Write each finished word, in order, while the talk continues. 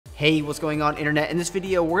Hey, what's going on, internet? In this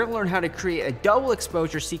video, we're gonna learn how to create a double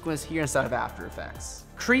exposure sequence here inside of After Effects.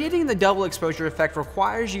 Creating the double exposure effect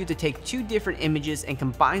requires you to take two different images and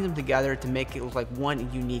combine them together to make it look like one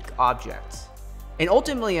unique object. And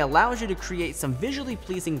ultimately allows you to create some visually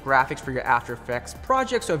pleasing graphics for your After Effects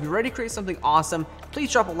project. So if you're ready to create something awesome,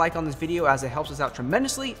 please drop a like on this video as it helps us out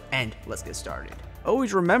tremendously, and let's get started.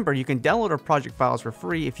 Always remember, you can download our project files for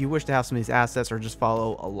free if you wish to have some of these assets or just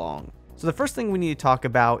follow along. So the first thing we need to talk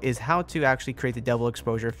about is how to actually create the double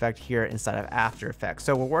exposure effect here inside of After Effects.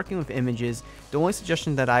 So we're working with images. The only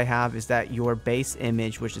suggestion that I have is that your base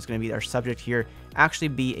image, which is going to be our subject here, actually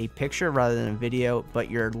be a picture rather than a video,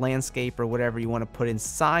 but your landscape or whatever you want to put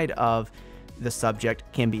inside of the subject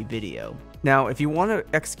can be video. Now, if you want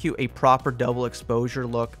to execute a proper double exposure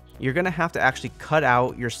look, you're going to have to actually cut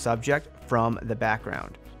out your subject from the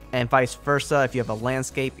background. And vice versa, if you have a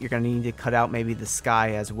landscape, you're going to need to cut out maybe the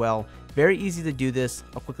sky as well. Very easy to do this.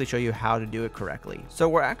 I'll quickly show you how to do it correctly. So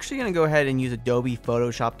we're actually going to go ahead and use Adobe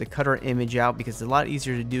Photoshop to cut our image out because it's a lot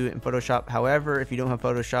easier to do it in Photoshop. However, if you don't have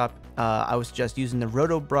Photoshop, I would suggest using the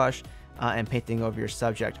roto brush and painting over your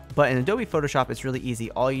subject. But in Adobe Photoshop, it's really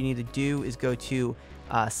easy. All you need to do is go to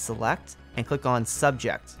Select and click on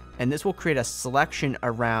Subject. And this will create a selection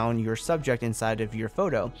around your subject inside of your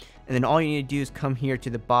photo. And then all you need to do is come here to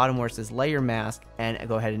the bottom where it says layer mask and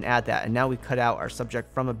go ahead and add that. And now we cut out our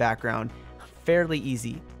subject from a background. Fairly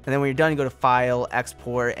easy. And then when you're done, you go to File,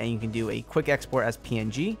 Export, and you can do a quick export as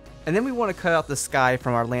PNG. And then we want to cut out the sky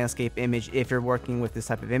from our landscape image if you're working with this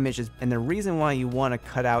type of images. And the reason why you want to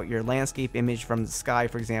cut out your landscape image from the sky,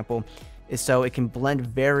 for example, is so it can blend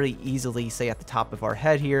very easily, say at the top of our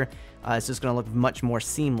head here. It's just going to look much more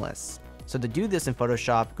seamless. So to do this in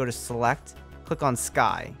Photoshop, go to Select, click on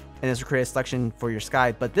Sky, and this will create a selection for your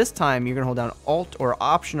sky. But this time you're going to hold down Alt or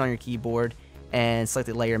Option on your keyboard and select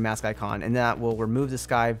the layer mask icon, and that will remove the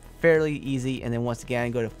sky fairly easy. And then once again,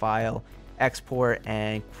 go to File, Export,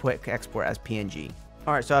 and quick export as PNG.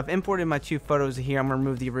 Alright, so I've imported my two photos here. I'm going to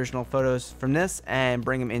remove the original photos from this and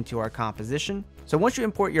bring them into our composition. So once you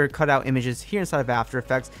import your cutout images here inside of After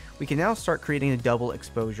Effects, we can now start creating a double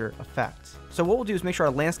exposure effect. So what we'll do is make sure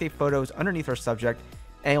our landscape photo is underneath our subject,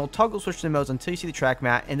 and we'll toggle switch the modes until you see the track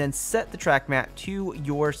matte, and then set the track matte to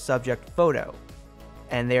your subject photo.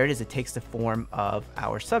 And there it is, it takes the form of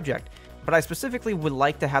our subject. But I specifically would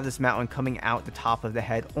like to have this mountain coming out the top of the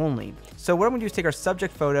head only. So what I'm going to do is take our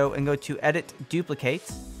subject photo and go to Edit,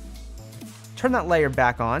 Duplicate, turn that layer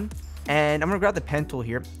back on, and I'm going to grab the pen tool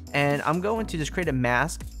here, and I'm going to just create a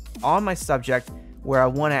mask on my subject where I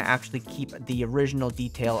want to actually keep the original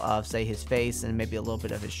detail of, say, his face and maybe a little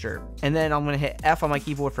bit of his shirt. And then I'm going to hit F on my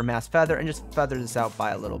keyboard for mask feather and just feather this out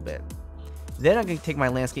by a little bit. Then I'm going to take my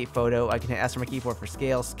landscape photo. I can hit S on my keyboard for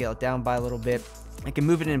scale it down by a little bit. I can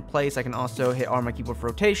move it in place. I can also hit R on my keyboard for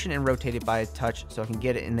rotation and rotate it by a touch so I can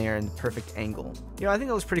get it in there in the perfect angle. You know, I think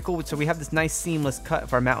that looks pretty cool. So we have this nice seamless cut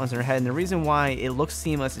of our mountains in our head. And the reason why it looks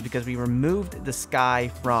seamless is because we removed the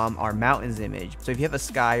sky from our mountains image. So if you have a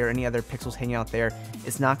sky or any other pixels hanging out there,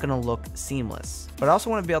 it's not going to look seamless. But I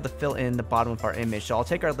also want to be able to fill in the bottom of our image. So I'll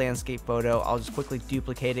take our landscape photo. I'll just quickly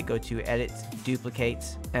duplicate it, go to Edit,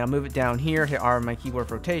 Duplicate, and I'll move it down here, hit R on my keyboard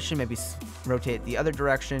for rotation, maybe rotate it the other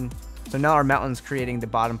direction. So now our mountain's creating the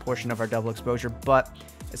bottom portion of our double exposure, but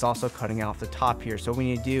it's also cutting off the top here. So what we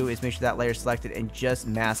need to do is make sure that layer is selected and just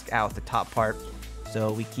mask out the top part.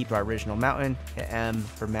 So we keep our original mountain, hit M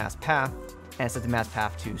for mask path, and set the mask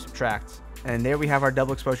path to subtract. And there we have our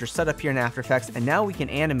double exposure set up here in After Effects, and now we can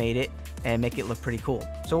animate it and make it look pretty cool.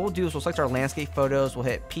 So what we'll do is we'll select our landscape photos, we'll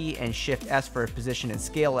hit P and Shift S for position and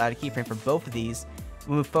scale, we'll add a keyframe for both of these.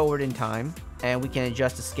 We'll move forward in time, and we can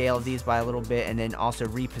adjust the scale of these by a little bit and then also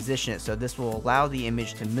reposition it. So this will allow the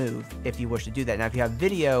image to move if you wish to do that. Now if you have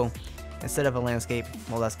video instead of a landscape,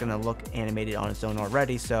 well, that's going to look animated on its own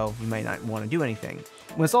already, so you might not want to do anything.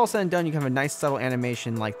 When it's all said and done, you can have a nice subtle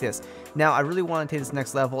animation like this. Now I really want to take this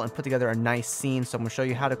next level and put together a nice scene, so I'm going to show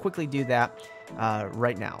you how to quickly do that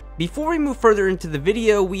right now. Before we move further into the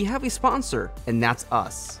video, we have a sponsor, and that's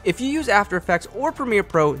us. If you use After Effects or Premiere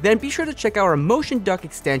Pro, then be sure to check out our MotionDuck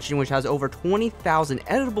extension, which has over 20,000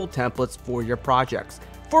 editable templates for your projects.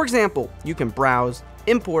 For example, you can browse,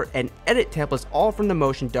 import, and edit templates all from the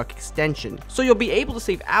MotionDuck extension, so you'll be able to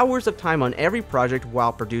save hours of time on every project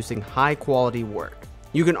while producing high quality work.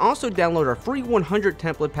 You can also download our free 100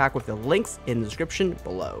 template pack with the links in the description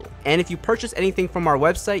below. And if you purchase anything from our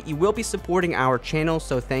website, you will be supporting our channel,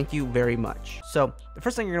 so thank you very much. So the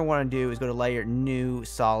first thing you're going to want to do is go to Layer, New,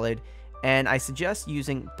 Solid, and I suggest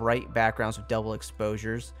using bright backgrounds with double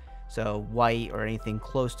exposures. So white or anything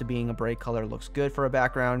close to being a bright color looks good for a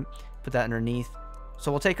background. Put that underneath. So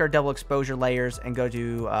we'll take our double exposure layers and go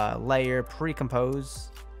to layer, pre-compose,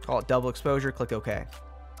 call it double exposure, click OK.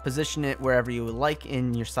 Position it wherever you would like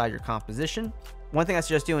inside your composition. One thing I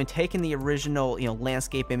suggest doing, taking the original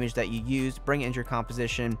landscape image that you used, bring it into your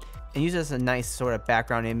composition, and use it as a nice sort of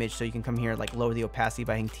background image. So you can come here, like lower the opacity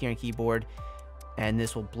by hitting T on keyboard, and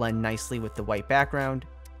this will blend nicely with the white background.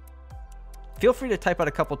 Feel free to type out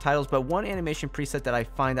a couple titles, but one animation preset that I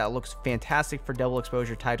find that looks fantastic for double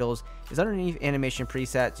exposure titles is underneath animation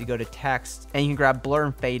presets. You go to text and you can grab blur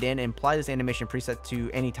and fade in and apply this animation preset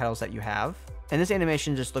to any titles that you have. And this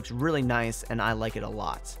animation just looks really nice and I like it a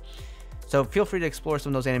lot. So feel free to explore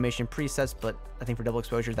some of those animation presets, but I think for double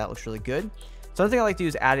exposure, that looks really good. So another thing I like to do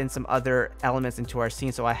is add in some other elements into our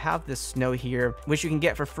scene. So I have this snow here, which you can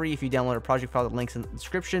get for free if you download a project file. The link's in the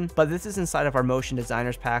description, but this is inside of our motion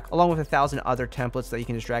designers pack, along with 1,000 other templates that you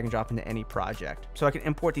can just drag and drop into any project. So I can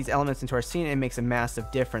import these elements into our scene and it makes a massive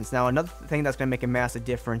difference. Now, another thing that's gonna make a massive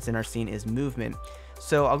difference in our scene is movement.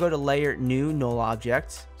 So I'll go to layer, new, null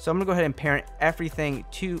object. So I'm gonna go ahead and parent everything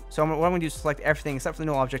to, so what I'm gonna do is select everything except for the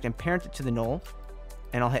null object and parent it to the null.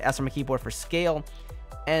 And I'll hit S on my keyboard for scale.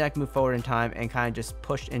 And I can move forward in time and kind of just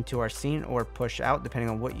push into our scene or push out depending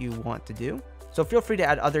on what you want to do. So feel free to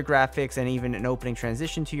add other graphics and even an opening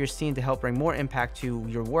transition to your scene to help bring more impact to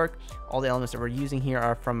your work. All the elements that we're using here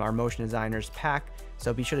are from our motion designers pack.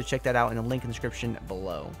 So be sure to check that out in the link in the description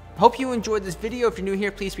below. Hope you enjoyed this video. If you're new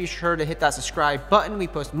here, please be sure to hit that subscribe button. We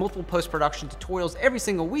post multiple post-production tutorials every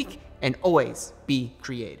single week, and always be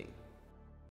creating.